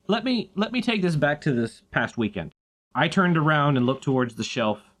let me take this back to this past weekend. I turned around and looked towards the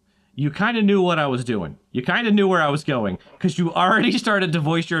shelf. You kind of knew what I was doing. You kind of knew where I was going, because you already started to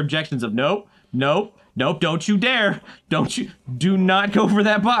voice your objections of nope, don't you dare. Do not go for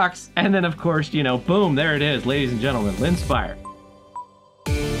that box. And then, of course, boom, there it is, ladies and gentlemen, Linspire.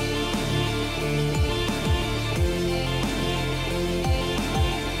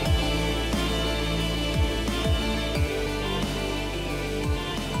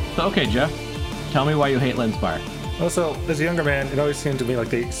 So, okay, Jeff, tell me why you hate Linspire. Well, so as a younger man, it always seemed to me like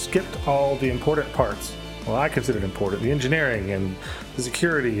they skipped all the important parts. Well, I considered important, the engineering and the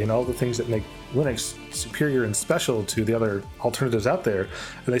security and all the things that make Linux superior and special to the other alternatives out there.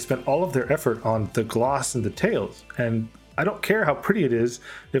 And they spent all of their effort on the gloss and details. And I don't care how pretty it is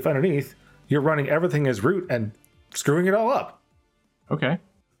if underneath you're running everything as root and screwing it all up. Okay.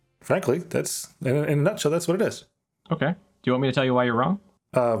 Frankly, that's in a nutshell, that's what it is. Okay. Do you want me to tell you why you're wrong?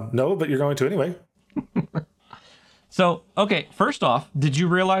 No, but you're going to anyway. So, okay, first off, did you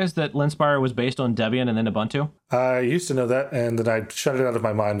realize that Linspire was based on Debian and then Ubuntu? I used to know that, and then I shut it out of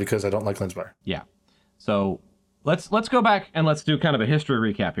my mind because I don't like Linspire. Yeah. So, let's go back and let's do kind of a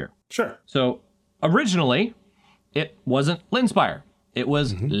history recap here. Sure. So, originally, it wasn't Linspire. It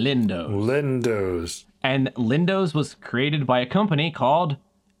was Lindows. Lindows. And Lindows was created by a company called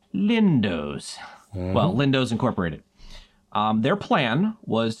Lindows. Well, Lindows Incorporated. Their plan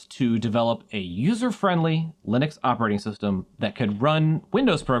was to develop a user-friendly Linux operating system that could run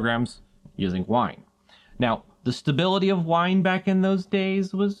Windows programs using Wine. Now, the stability of Wine back in those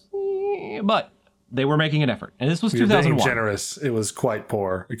days was, but they were making an effort. And this was 2001. You're being generous. It was quite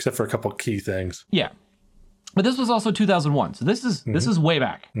poor, except for a couple key things. Yeah. But this was also 2001, so this is way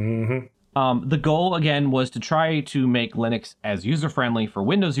back. The goal, again, was to try to make Linux as user-friendly for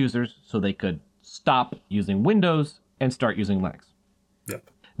Windows users so they could stop using Windows and start using Linux. Yep.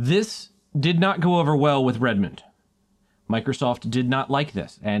 This did not go over well with Redmond. Microsoft did not like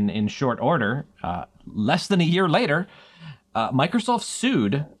this, and in short order, less than a year later, Microsoft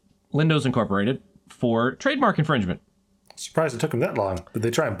sued Lindows Incorporated for trademark infringement. Surprised it took them that long. Did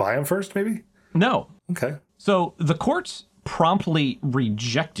they try and buy them first, maybe? No. Okay. So the courts promptly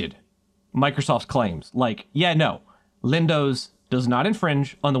rejected Microsoft's claims. Like, yeah, no, Lindows does not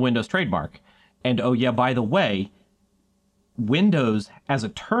infringe on the Windows trademark. And oh yeah, by the way, Windows as a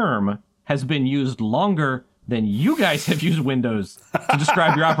term has been used longer than you guys have used Windows to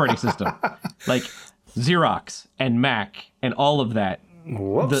describe your operating system. Like Xerox and Mac and all of that.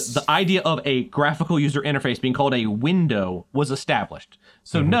 Whoops. The idea of a graphical user interface being called a window was established.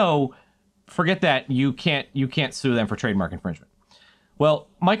 So no, forget that. You can't sue them for trademark infringement. Well,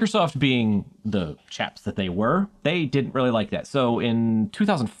 Microsoft, being the chaps that they were, they didn't really like that. So in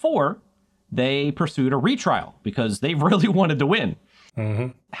 2004, they pursued a retrial because they really wanted to win.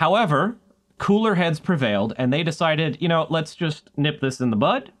 However, cooler heads prevailed, and they decided, let's just nip this in the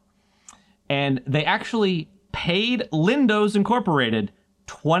bud. And they actually paid Lindows Incorporated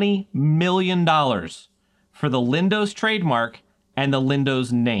 $20 million for the Lindows trademark and the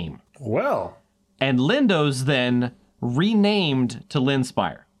Lindows name. Well. And Lindows then renamed to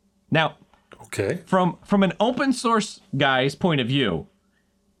Linspire. Now, okay. From an open source guy's point of view,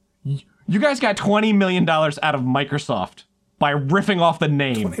 you guys got $20 million out of Microsoft by riffing off the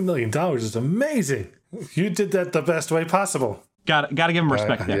name. $20 million is amazing. You did that the best way possible. Got to give them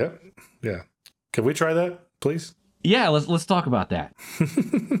respect there. Yeah. Can we try that, please? Yeah, let's talk about that.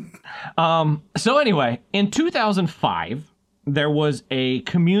 So anyway, in 2005, there was a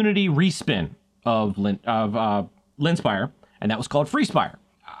community respin of Linspire, and that was called FreeSpire.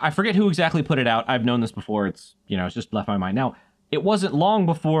 I forget who exactly put it out. I've known this before. It's just left my mind. Now, it wasn't long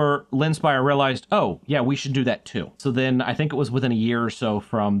before Linspire realized, oh, yeah, we should do that too. So then I think it was within a year or so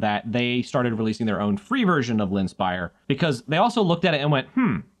from that, they started releasing their own free version of Linspire because they also looked at it and went,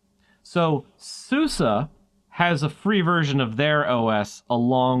 so SUSE has a free version of their OS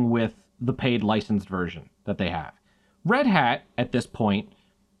along with the paid licensed version that they have. Red Hat, at this point,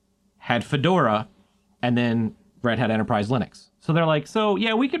 had Fedora and then Red Hat Enterprise Linux. So they're like, so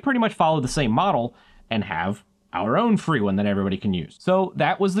yeah, we could pretty much follow the same model and have our own free one that everybody can use. So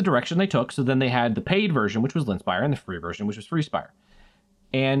that was the direction they took. So then they had the paid version, which was Linspire, and the free version, which was FreeSpire.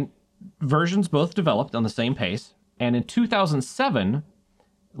 And versions both developed on the same pace. And in 2007,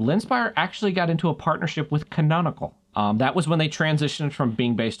 Linspire actually got into a partnership with Canonical. That was when they transitioned from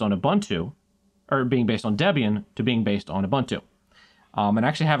being based on Ubuntu, or being based on Debian, to being based on Ubuntu. And I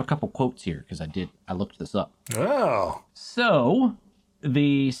actually have a couple quotes here, because I looked this up. Oh. So,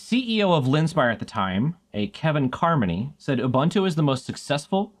 the CEO of Linspire at the time, a Kevin Carmody, said Ubuntu is the most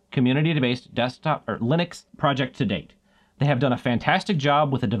successful community-based desktop or Linux project to date. They have done a fantastic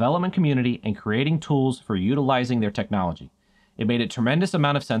job with the development community and creating tools for utilizing their technology. It made a tremendous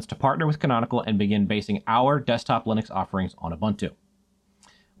amount of sense to partner with Canonical and begin basing our desktop Linux offerings on Ubuntu.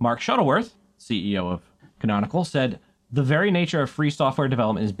 Mark Shuttleworth, CEO of Canonical, said, "The very nature of free software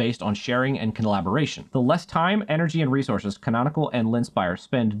development is based on sharing and collaboration. The less time, energy, and resources Canonical and Linspire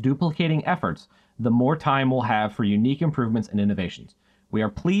spend duplicating efforts, the more time we'll have for unique improvements and innovations. We are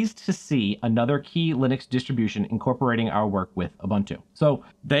pleased to see another key Linux distribution incorporating our work with Ubuntu." So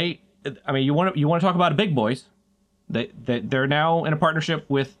you want to talk about big boys. They're now in a partnership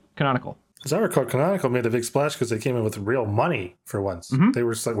with Canonical. As I recall, Canonical made a big splash because they came in with real money for once. They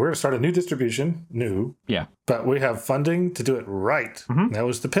were just like, we're going to start a new distribution, but we have funding to do it right. That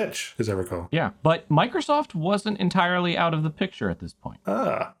was the pitch, as I recall. Yeah, but Microsoft wasn't entirely out of the picture at this point.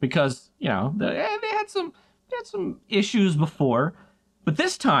 Because, they had some issues before. But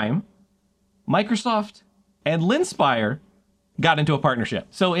this time, Microsoft and Linspire got into a partnership.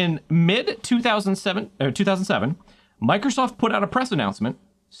 So in mid-2007, Microsoft put out a press announcement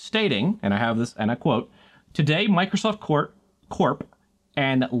stating, and I have this, and I quote, "Today, Microsoft Corp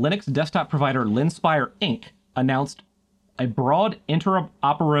and Linux desktop provider Linspire Inc. announced a broad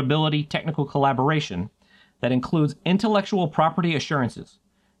interoperability technical collaboration that includes intellectual property assurances.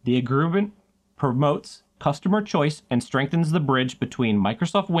 The agreement promotes customer choice and strengthens the bridge between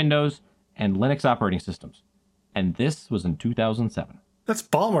Microsoft Windows and Linux operating systems." And this was in 2007. That's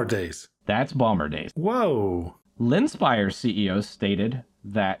Ballmer days. That's Ballmer days. Whoa. Linspire's CEO stated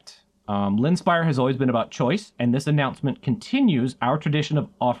that Linspire has always been about choice, and this announcement continues our tradition of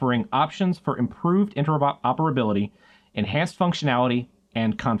offering options for improved interoperability, enhanced functionality,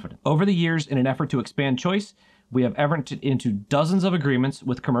 and confidence. Over the years, in an effort to expand choice, we have entered into dozens of agreements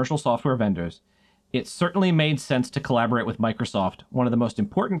with commercial software vendors. It certainly made sense to collaborate with Microsoft, one of the most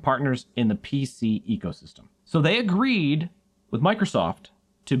important partners in the PC ecosystem. So they agreed with Microsoft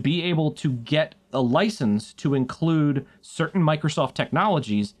to be able to get a license to include certain Microsoft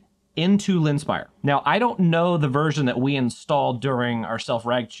technologies into Linspire. Now, I don't know the version that we installed during our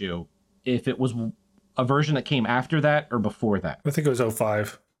self-rag chew, if it was a version that came after that or before that. I think it was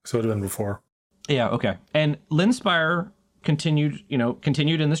 05, so it would have been before. Yeah, okay. And Linspire continued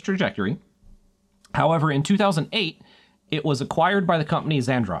in this trajectory. However, in 2008, it was acquired by the company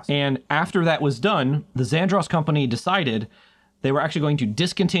Xandros. And after that was done, the Xandros company decided they were actually going to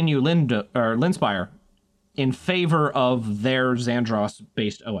discontinue Linspire in favor of their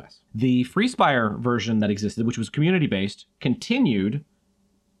Xandros-based OS. The FreeSpire version that existed, which was community-based, continued,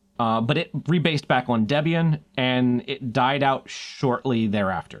 but it rebased back on Debian, and it died out shortly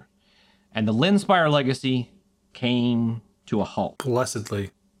thereafter. And the Linspire legacy came to a halt.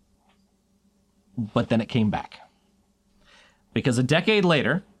 Blessedly. But then it came back. Because a decade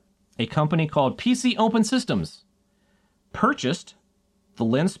later, a company called PC Open Systems purchased the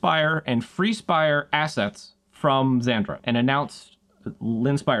Linspire and FreeSpire assets from Xandros and announced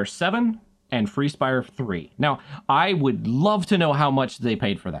Linspire 7 and FreeSpire 3. Now, I would love to know how much they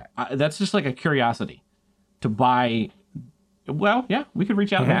paid for that. That's just like a curiosity to buy. Well, yeah, we could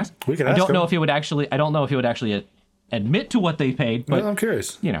reach out and ask. We could ask. I don't know if he would actually admit to what they paid, but well, I'm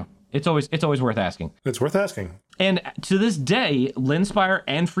curious. It's always worth asking. It's worth asking. And to this day, Linspire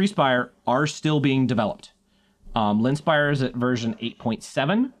and FreeSpire are still being developed. Linspire is at version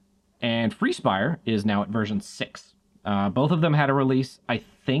 8.7, and FreeSpire is now at version 6. Both of them had a release, I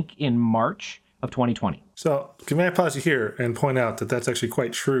think, in March of 2020. So, may I pause you here and point out that that's actually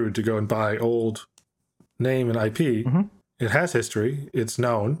quite shrewd to go and buy old name and IP. It has history. It's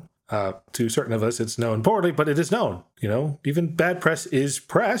known. To certain of us, it's known poorly, but it is known. Even bad press is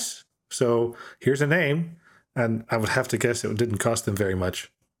press. So here's a name, and I would have to guess it didn't cost them very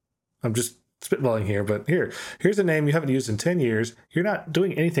much. I'm just spitballing here, but here's a name you haven't used in 10 years. You're not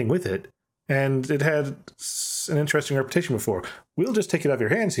doing anything with it, and it had an interesting reputation before. We'll just take it out of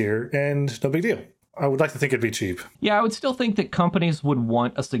your hands here, and no big deal. I would like to think it'd be cheap. Yeah, I would still think that companies would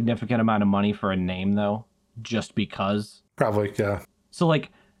want a significant amount of money for a name, though, just because. Probably, yeah. So,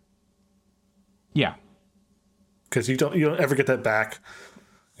 yeah. Because you don't ever get that back.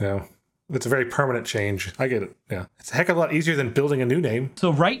 It's a very permanent change. I get it. Yeah. It's a heck of a lot easier than building a new name.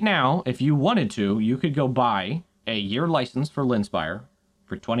 So right now, if you wanted to, you could go buy a year license for Linspire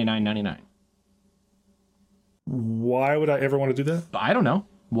for $29.99. Why would I ever want to do that? I don't know.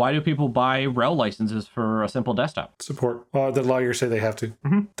 Why do people buy RHEL licenses for a simple desktop? Support. The lawyers say they have to.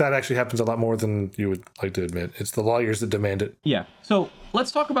 That actually happens a lot more than you would like to admit. It's the lawyers that demand it. Yeah. So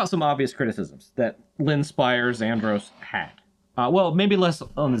let's talk about some obvious criticisms that Linspire Xandros had. Well, maybe less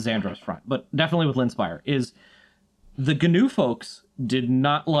on the Xandros front, but definitely with Linspire, is the GNU folks did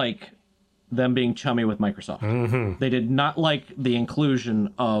not like them being chummy with Microsoft. They did not like the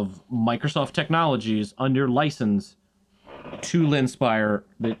inclusion of Microsoft technologies under license to Linspire.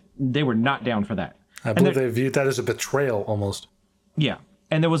 They were not down for that. I believe they viewed that as a betrayal almost. Yeah.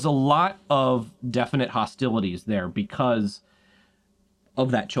 And there was a lot of definite hostilities there because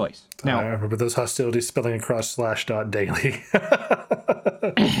of that choice. Now, I remember those hostilities spilling across Slashdot daily.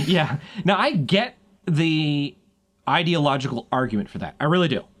 yeah. Now, I get the ideological argument for that. I really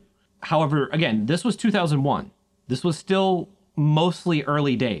do. However, again, this was 2001. This was still mostly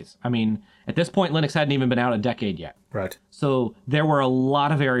early days. I mean, at this point, Linux hadn't even been out a decade yet. Right. So there were a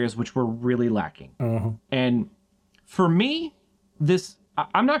lot of areas which were really lacking. And for me,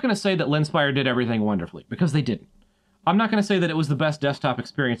 I'm not going to say that Linspire did everything wonderfully, because they didn't. I'm not going to say that it was the best desktop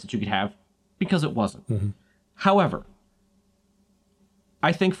experience that you could have, because it wasn't. However,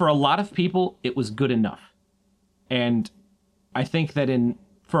 I think for a lot of people, it was good enough. And I think that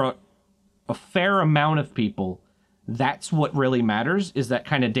for a fair amount of people, that's what really matters, is that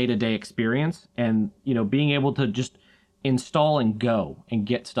kind of day-to-day experience and, being able to just install and go and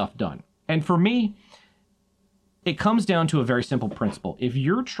get stuff done. And for me, it comes down to a very simple principle. If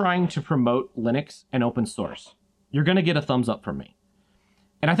you're trying to promote Linux and open source, you're going to get a thumbs up from me.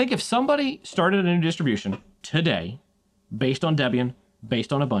 And I think if somebody started a new distribution today, based on Debian,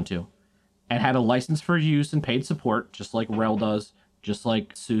 based on Ubuntu, and had a license for use and paid support, just like RHEL does, just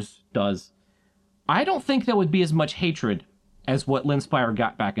like SUSE does, I don't think there would be as much hatred as what Linspire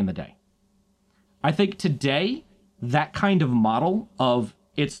got back in the day. I think today, that kind of model of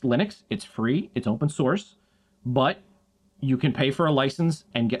it's Linux, it's free, it's open source, but you can pay for a license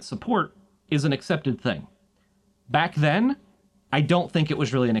and get support is an accepted thing. Back then, I don't think it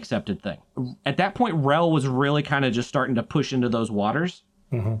was really an accepted thing. At that point, RHEL was really kind of just starting to push into those waters.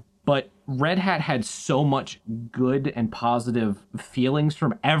 But Red Hat had so much good and positive feelings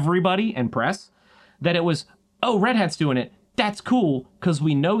from everybody and press that it was, oh, Red Hat's doing it. That's cool because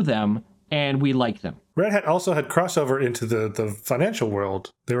we know them and we like them. Red Hat also had crossover into the financial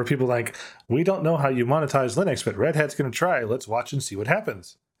world. There were people like, we don't know how you monetize Linux, but Red Hat's going to try. Let's watch and see what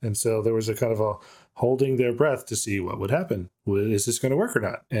happens. And so there was a kind of a holding their breath to see what would happen. Is this going to work or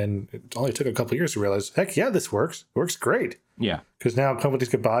not? And it only took a couple of years to realize, heck yeah, this works. It works great. Yeah. Because now companies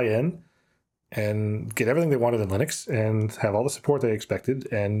could buy in and get everything they wanted in Linux and have all the support they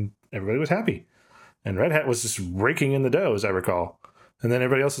expected, and everybody was happy. And Red Hat was just raking in the dough, as I recall. And then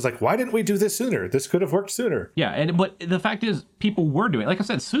everybody else was like, why didn't we do this sooner? This could have worked sooner. Yeah, but the fact is, people were doing it. Like I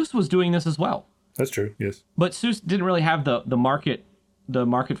said, SUSE was doing this as well. That's true, yes. But SUSE didn't really have the market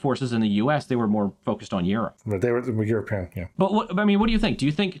forces in the U.S. They were more focused on Europe. But they were European, yeah. But what do you think? Do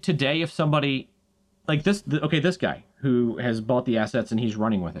you think today, if somebody like this guy who has bought the assets and he's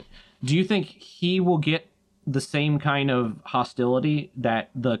running with it, do you think he will get the same kind of hostility that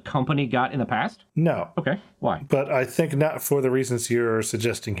the company got in the past? No. Okay, why? But I think not for the reasons you're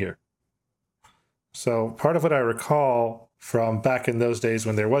suggesting here. So part of what I recall from back in those days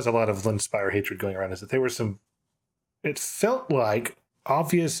when there was a lot of Linspire hatred going around is that there were it felt like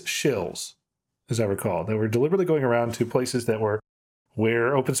obvious shills, as I recall. They were deliberately going around to places that were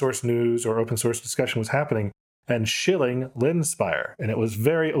where open source news or open source discussion was happening and shilling Linspire. And it was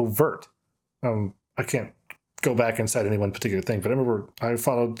very overt. I can't go back and cite any one particular thing, but I remember I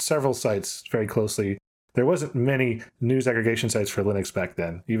followed several sites very closely. There wasn't many news aggregation sites for Linux back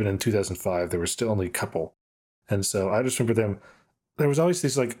then. Even in 2005, there were still only a couple. And so I just remember there was always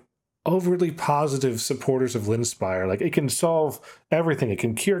these like overly positive supporters of Linspire. Like, it can solve everything. It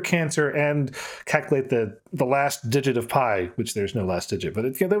can cure cancer and calculate the last digit of pi, which there's no last digit,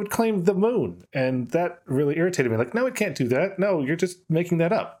 but they would claim the moon. And that really irritated me. Like, no, it can't do that. No, you're just making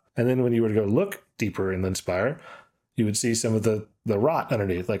that up. And then when you were to go look deeper in Linspire, you would see some of the rot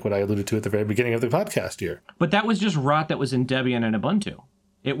underneath, like what I alluded to at the very beginning of the podcast here. But that was just rot that was in Debian and Ubuntu.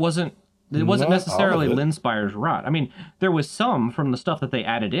 It wasn't necessarily Linspire's rot. I mean, there was some from the stuff that they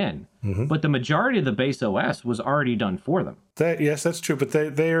added in, but the majority of the base OS was already done for them. Yes, that's true. But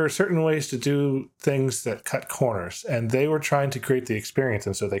there are certain ways to do things that cut corners, and they were trying to create the experience,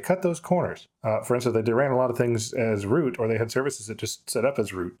 and so they cut those corners. For instance, they ran a lot of things as root, or they had services that just set up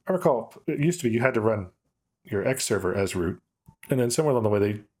as root. I recall it used to be you had to run your X server as root, and then somewhere along the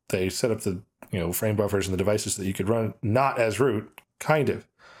way they set up the frame buffers and the devices that you could run not as root, kind of.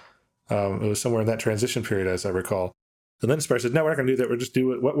 It was somewhere in that transition period, as I recall. The Linspire said, no, we're not going to do that. We'll just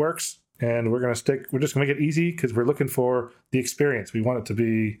do what works, and we're just going to make it easy because we're looking for the experience. We want it to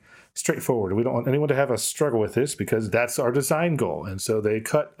be straightforward. We don't want anyone to have a struggle with this because that's our design goal. And so they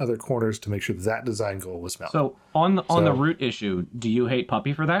cut other corners to make sure that design goal was met. So on the root issue, do you hate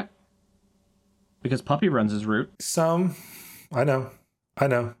Puppy for that? Because Puppy runs as root. I know.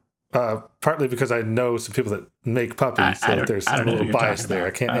 Partly because I know some people that make puppies, so there's a little bias there.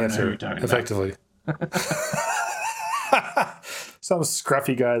 I can't answer effectively. Some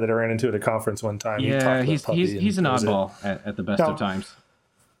scruffy guy that I ran into at a conference one time. Yeah, he's an oddball at the best of times.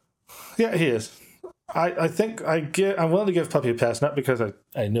 Yeah, he is. I think I'm willing to give Puppy a pass, not because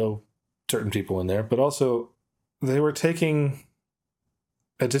I know certain people in there, but also they were taking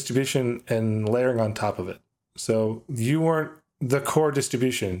a distribution and layering on top of it. So you weren't the core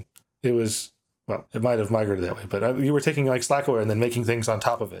distribution. It was, well, it might have migrated that way, but you were taking like Slackware and then making things on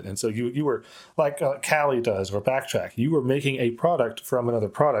top of it. And so you were like Kali does or Backtrack. You were making a product from another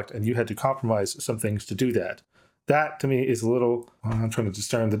product, and you had to compromise some things to do that. That, to me, is a little... I'm trying to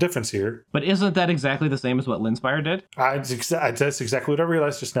discern the difference here. But isn't that exactly the same as what Linspire did? That's exactly what I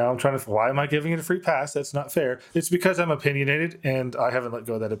realized just now. I'm trying to... Why am I giving it a free pass? That's not fair. It's because I'm opinionated, and I haven't let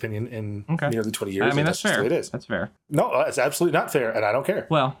go of that opinion in nearly 20 years. I mean, that's fair. Just the way it is. That's fair. No, it's absolutely not fair, and I don't care.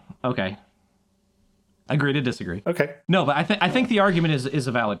 Well, okay. Agree to disagree. Okay. No, but I think the argument is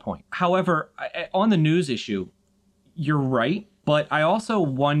a valid point. However, on the news issue, you're right, but I also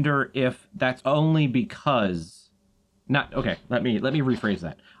wonder if that's only because... let me rephrase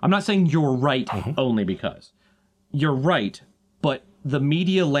that. I'm not saying you're right only because. You're right, but the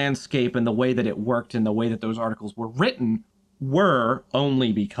media landscape and the way that it worked and the way that those articles were written were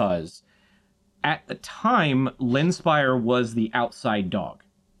only because. At the time, Linspire was the outside dog.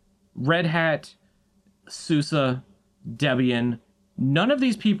 Red Hat, SUSE, Debian, none of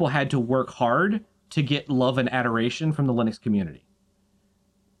these people had to work hard to get love and adoration from the Linux community.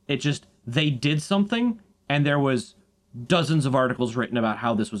 It just, they did something, and there was dozens of articles written about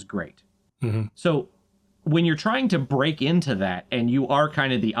how this was great. Mm-hmm. So when you're trying to break into that and you are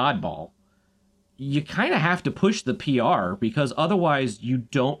kind of the oddball, you kind of have to push the PR, because otherwise you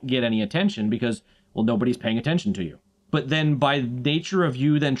don't get any attention because, well, nobody's paying attention to you. But then by nature of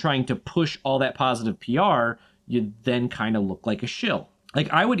you then trying to push all that positive PR, you then kind of look like a shill. Like,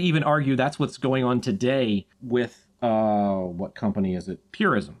 I would even argue that's what's going on today with, what company is it?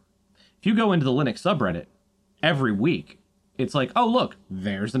 Purism. If you go into the Linux subreddit, every week, it's like, oh, look,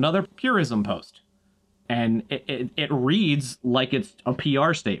 there's another Purism post. And it reads like it's a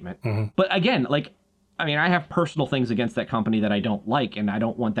PR statement. Mm-hmm. But again, like, I mean, I have personal things against that company that I don't like, and I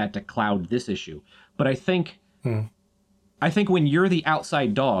don't want that to cloud this issue. But I think when you're the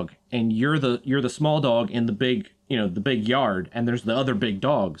outside dog and you're the small dog in the big yard, and there's the other big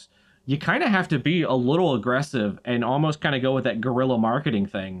dogs, you kind of have to be a little aggressive and almost kind of go with that guerrilla marketing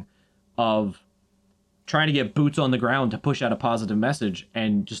thing of trying to get boots on the ground to push out a positive message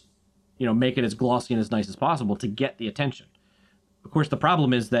and just, make it as glossy and as nice as possible to get the attention. Of course, the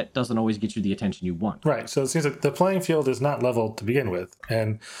problem is that doesn't always get you the attention you want. Right. So it seems like the playing field is not level to begin with.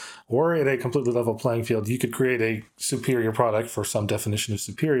 And were it a completely level playing field, you could create a superior product for some definition of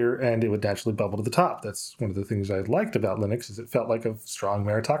superior, and it would naturally bubble to the top. That's one of the things I liked about Linux, is it felt like a strong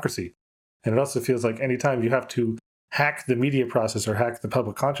meritocracy. And it also feels like anytime you have to hack the media process or hack the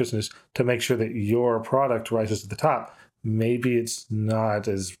public consciousness to make sure that your product rises to the top, maybe it's not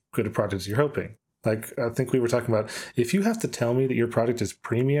as good a product as you're hoping. Like, I think we were talking about, if you have to tell me that your product is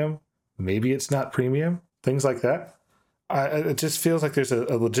premium, maybe it's not premium, things like that. It just feels like there's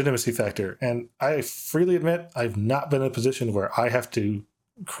a legitimacy factor. And I freely admit, I've not been in a position where I have to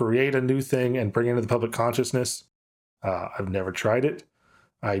create a new thing and bring it into the public consciousness. I've never tried it.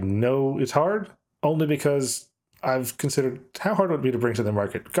 I know it's hard, only because I've considered how hard it would be to bring to the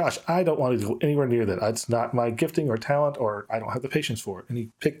market. Gosh, I don't want to go anywhere near that. It's not my gifting or talent, or I don't have the patience for it.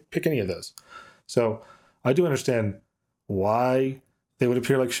 Pick any of those. So I do understand why they would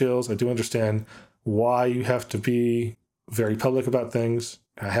appear like shills. I do understand why you have to be very public about things.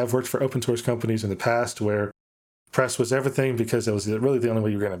 I have worked for open source companies in the past where press was everything, because it was really the only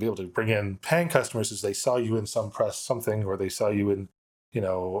way you were going to be able to bring in paying customers is they saw you in some press something, or they saw you in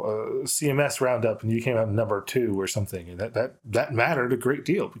CMS roundup and you came out number 2 or something. And that mattered a great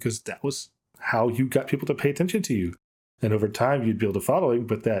deal, because that was how you got people to pay attention to you. And over time, you'd build a following,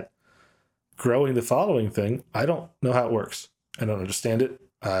 but that growing the following thing, I don't know how it works. I don't understand it.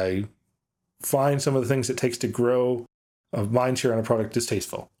 I find some of the things it takes to grow a mind share on a product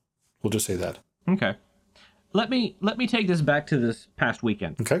distasteful. We'll just say that. Okay. Let me take this back to this past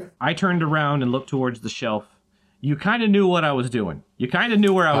weekend. Okay. I turned around and looked towards the shelf. You kind of knew what I was doing. You kind of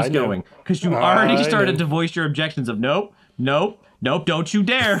knew where I was going, because you already started to voice your objections of nope, don't you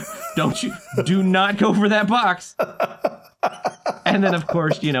dare. Do not go for that box. And then, of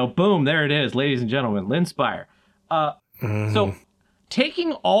course, boom, there it is, ladies and gentlemen, Linspire. So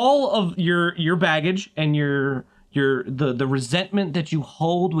taking all of your baggage and the resentment that you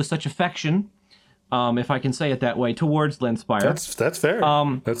hold with such affection, if I can say it that way, towards Linspire. That's fair.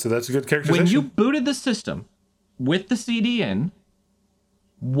 That's a good characterization. When you booted the system with the CD in,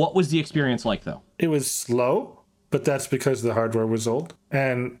 what was the experience like, though? It was slow, but that's because the hardware was old,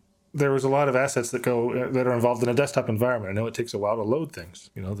 and there was a lot of assets that are involved in a desktop environment. I know it takes a while to load things.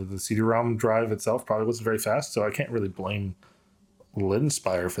 You know, the CD-ROM drive itself probably wasn't very fast, so I can't really blame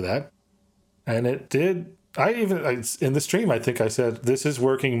Linspire for that. And it did. In the stream, I think I said, this is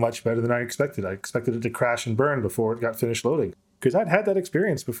working much better than I expected. I expected it to crash and burn before it got finished loading. Because I'd had that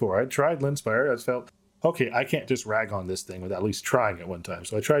experience before. I'd tried Linspire. I felt, okay, I can't just rag on this thing without at least trying it one time.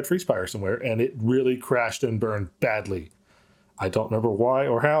 So I tried FreeSpire somewhere, and it really crashed and burned badly. I don't remember why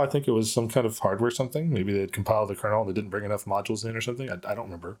or how. I think it was some kind of hardware something. Maybe they had compiled the kernel and they didn't bring enough modules in or something. I don't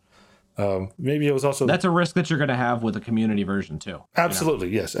remember. Maybe it was also... That's a risk that you're going to have with a community version, too. Absolutely,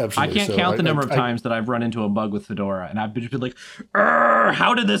 yes, absolutely. I can't count the number of times that I've run into a bug with Fedora, and I've been like,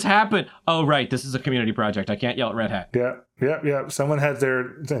 how did this happen? Oh, right, this is a community project. I can't yell at Red Hat. Yeah. Someone had their...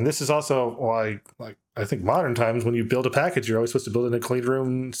 And this is also why, like, I think modern times, when you build a package, you're always supposed to build in a clean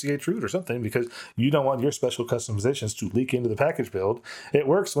room CH root or something, because you don't want your special customizations to leak into the package build. It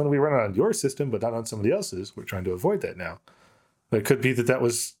works when we run it on your system, but not on somebody else's. We're trying to avoid that now. But it could be that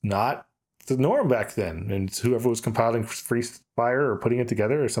was not the norm back then, and whoever was compiling FreeSpire or putting it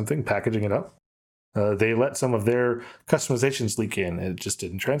together or something, packaging it up, they let some of their customizations leak in, and it just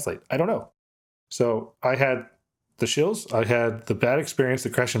didn't translate. I don't know. So I had the shills, I had the bad experience,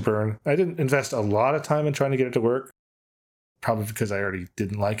 the crash and burn. I didn't invest a lot of time in trying to get it to work, probably because I already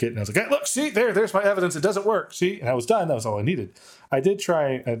didn't like it, and I was like, hey, look, see, there's my evidence, it doesn't work, see, and I was done. That was all I needed. I did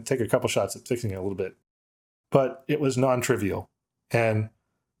try and take a couple shots at fixing it a little bit, but it was non-trivial, and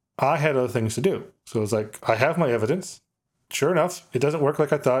I had other things to do. So it was like, I have my evidence. Sure enough, it doesn't work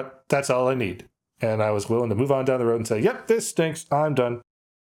like I thought. That's all I need. And I was willing to move on down the road and say, yep, this stinks. I'm done.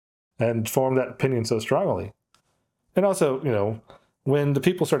 And form that opinion so strongly. And also, you know, when the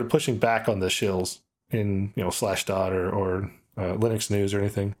people started pushing back on the shills in, you know, Slashdot or Linux News or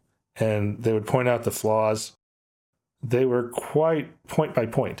anything, and they would point out the flaws, they were quite point by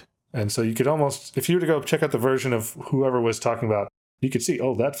point. And so you could almost, if you were to go check out the version of whoever was talking about, you could see,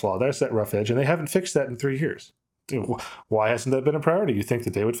 oh, that flaw, there's that rough edge, and they haven't fixed that in 3 years. Why hasn't that been a priority? You think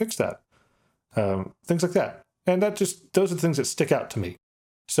that they would fix that. Things like that. And those are the things that stick out to me.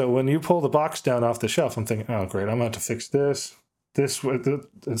 So when you pull the box down off the shelf, I'm thinking, oh, great, I'm going to have to fix this. This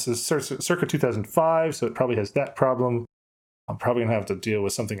is circa 2005, so it probably has that problem. I'm probably going to have to deal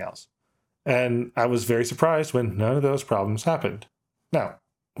with something else. And I was very surprised when none of those problems happened. Now,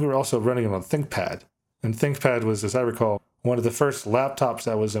 we were also running it on ThinkPad. And ThinkPad was, as I recall, one of the first laptops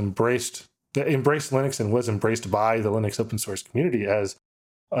that embraced Linux and was embraced by the Linux open source community as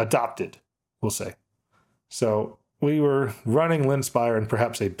adopted, we'll say. So we were running Linspire in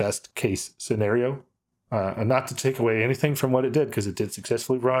perhaps a best case scenario, and not to take away anything from what it did, because it did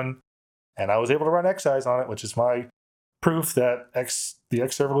successfully run, and I was able to run Xeyes on it, which is my proof that the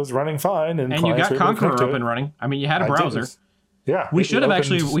X server was running fine. And you got Conqueror up and running. I mean, you had a browser. Yeah, we should have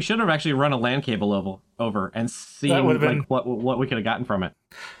actually run a LAN cable over and seen like what we could have gotten from it.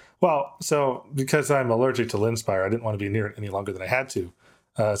 Well, so because I'm allergic to Linspire, I didn't want to be near it any longer than I had to.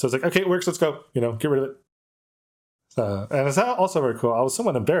 So I was like, okay, it works. Let's go. You know, get rid of it. And it's also very cool. I was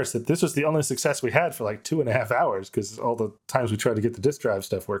somewhat embarrassed that this was the only success we had for like 2.5 hours, because all the times we tried to get the disk drive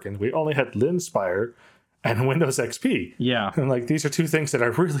stuff working, we only had Linspire and Windows XP. Yeah. And like, these are two things that I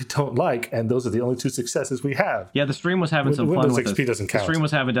really don't like, and those are the only two successes we have. Yeah, the stream was having some Windows fun with XP us. doesn't count. The stream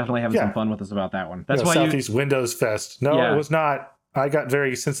was definitely having some fun with us about that one. That's why Southeast Windows Fest. No, It was not. I got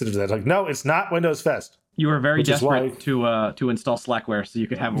very sensitive to that. Like, no, it's not Windows Fest. You were very desperate to install Slackware so you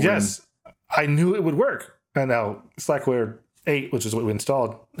could have a Yes, I knew it would work. And now Slackware 8, which is what we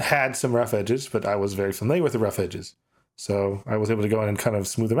installed, had some rough edges, but I was very familiar with the rough edges. So I was able to go in and kind of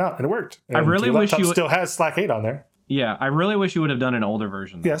smooth them out, and it worked. And I really wish you still has Slack 8 on there. Yeah, I really wish you would have done an older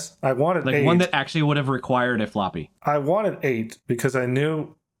version, though. Yes, I wanted like 8. One that actually would have required a floppy. I wanted 8 because I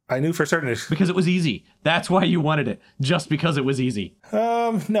knew for certain. Because it was easy. That's why you wanted it. Just because it was easy.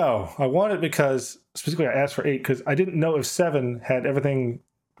 No, I wanted it because specifically I asked for 8 because I didn't know if 7 had everything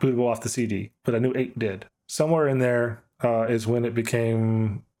bootable off the CD, but I knew 8 did. Somewhere in there is when it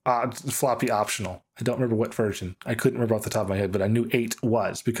became floppy optional. I don't remember what version. I couldn't remember off the top of my head, but I knew 8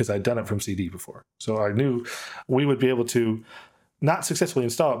 was, because I'd done it from CD before. So I knew we would be able to not successfully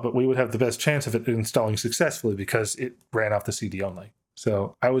install it, but we would have the best chance of it installing successfully because it ran off the CD only.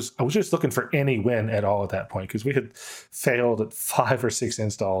 So I was just looking for any win at all at that point, because we had failed at 5 or 6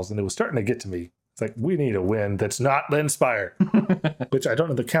 installs, and it was starting to get to me. It's like, we need a win that's not Linspire, which I don't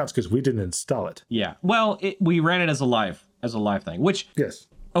know that counts because we didn't install it. Yeah. Well, we ran it as a live thing, which yes,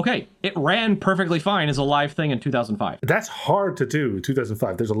 Okay, it ran perfectly fine as a live thing in 2005. That's hard to do in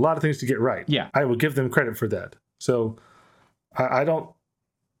 2005. There's a lot of things to get right. Yeah. I will give them credit for that. So I don't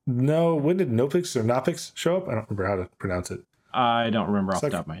know. When did Nopix or Nopix show up? I don't remember how to pronounce it. I don't remember off the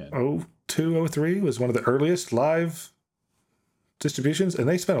top of my head. 02, 03 was one of the earliest live distributions, and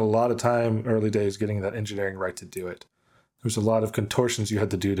they spent a lot of time early days getting that engineering right to do it. There's a lot of contortions you had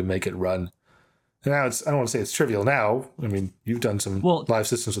to do to make it run. And now I don't want to say it's trivial now. I mean, you've done some live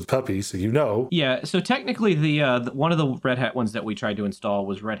systems with Puppy, so you know. Yeah, so technically the one of the Red Hat ones that we tried to install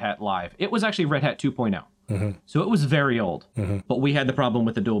was Red Hat Live. It was actually Red Hat 2.0. Mm-hmm. So it was very old. Mm-hmm. But we had the problem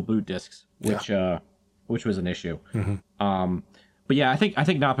with the dual boot disks, which was an issue. Mm-hmm. But yeah, I think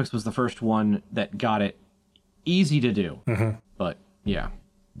Knoppix was the first one that got it easy to do. Mm-hmm. But yeah.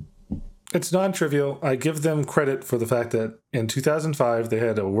 It's non-trivial. I give them credit for the fact that in 2005 they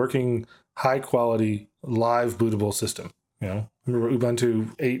had a working, high-quality, live bootable system. You know, remember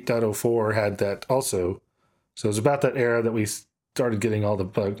Ubuntu 8.04 had that also. So it was about that era that we started getting all the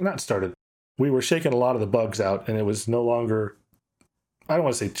bugs. Not started. We were shaking a lot of the bugs out, and it was no longer, I don't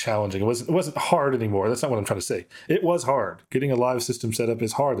want to say challenging. It wasn't hard anymore. That's not what I'm trying to say. It was hard. Getting a live system set up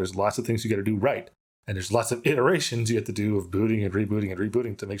is hard. There's lots of things you got to do right. And there's lots of iterations you have to do of booting and rebooting and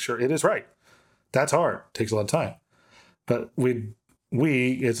rebooting to make sure it is right. That's hard. It takes a lot of time. But we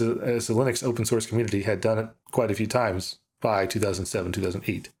as a Linux open source community had done it quite a few times by 2007,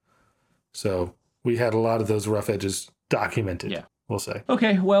 2008. So we had a lot of those rough edges documented, we'll say.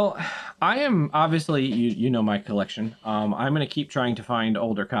 Okay, well, I am obviously, you know my collection. I'm going to keep trying to find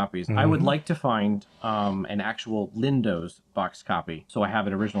older copies. Mm-hmm. I would like to find an actual Lindows box copy, so I have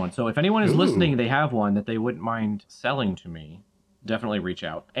an original one. So if anyone is listening, they have one that they wouldn't mind selling to me, definitely reach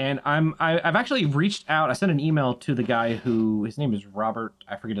out. And I've actually reached out. I sent an email to the guy who, his name is Robert,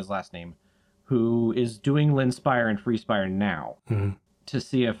 I forget his last name, who is doing Linspire and FreeSpire now, to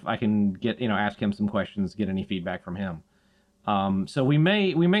see if I can get, ask him some questions, get any feedback from him. So we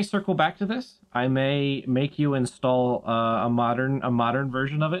may circle back to this. I may make you install a modern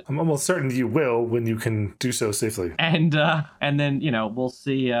version of it. I'm almost certain you will when you can do so safely. And then we'll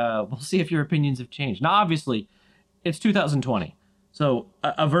see if your opinions have changed. Now, obviously, it's 2020, so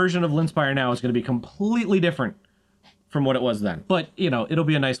a version of Linspire now is going to be completely different from what it was then. But it'll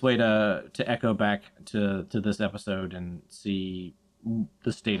be a nice way to echo back to this episode and see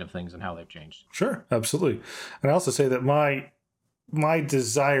the state of things and how they've changed. Sure, absolutely. And I also say that my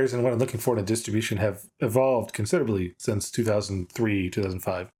desires and what I'm looking for in a distribution have evolved considerably since 2003,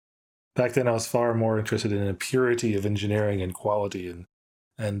 2005. Back then, I was far more interested in a purity of engineering and quality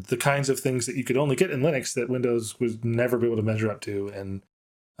and the kinds of things that you could only get in Linux that Windows would never be able to measure up to, and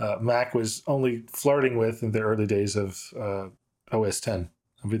Mac was only flirting with in the early days of OS 10.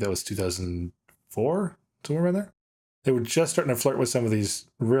 I believe that was 2004, somewhere around there. They were just starting to flirt with some of these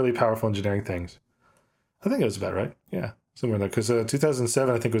really powerful engineering things. I think it was about right. Yeah, somewhere there. Because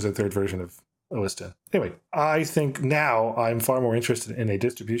 2007, I think, was the third version of OS 10. Anyway, I think now I'm far more interested in a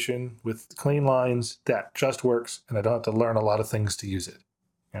distribution with clean lines that just works, and I don't have to learn a lot of things to use it.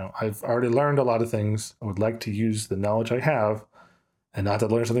 I've already learned a lot of things. I would like to use the knowledge I have and not to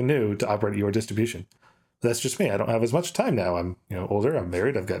learn something new to operate your distribution. That's just me. I don't have as much time now. I'm older, I'm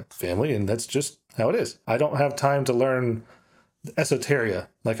married, I've got family, and that's just how it is. I don't have time to learn esoteria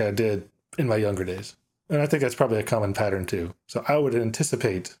like I did in my younger days. And I think that's probably a common pattern too. So I would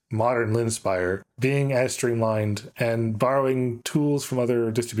anticipate modern Linspire being as streamlined and borrowing tools from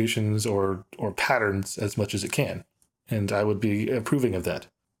other distributions or patterns as much as it can. And I would be approving of that.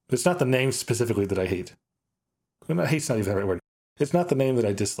 It's not the name specifically that I hate. Hate's not even the right word. It's not the name that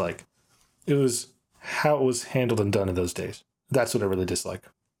I dislike. It was how it was handled and done in those days. That's what I really dislike.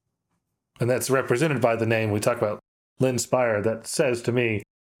 And that's represented by the name we talk about, Linspire. That says to me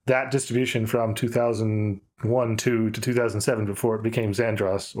that distribution from 2001 to 2007 before it became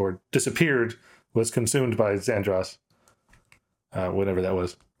Xandros or disappeared, was consumed by Xandros, whatever that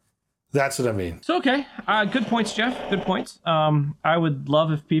was. That's what I mean. So, okay. Good points, Jeff. Good points. I would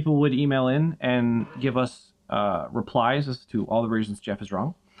love if people would email in and give us replies as to all the reasons Jeff is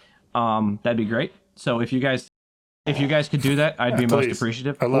wrong. That'd be great. So if you guys could do that, I'd be most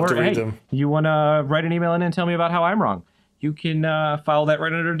appreciative. I'd love to read them. You want to write an email in and tell me about how I'm wrong? You can file that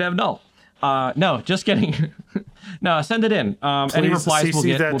right under dev null. No, just kidding. No, send it in. Any replies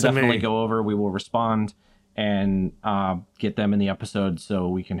we'll definitely go over. We will respond and get them in the episode so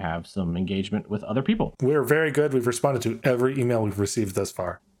we can have some engagement with other people. We're very good. We've responded to every email we've received thus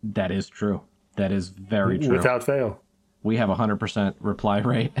far. That is true. That is very true. Without fail. We have 100% reply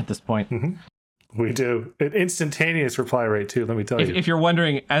rate at this point. Mm-hmm. We do. An instantaneous reply rate, too, let me tell you. If you're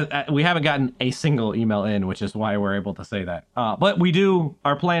wondering, we haven't gotten a single email in, which is why we're able to say that. But we do,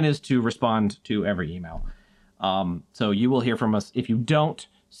 our plan is to respond to every email. So you will hear from us. If you don't,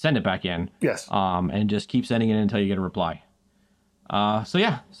 send it back in. Yes. And just keep sending it in until you get a reply. So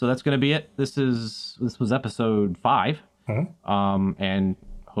that's going to be it. This was episode 5. And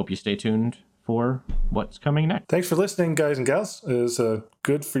hope you stay tuned for what's coming next. Thanks for listening, guys and gals. It was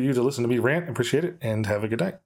good for you to listen to me rant. Appreciate it, and have a good night.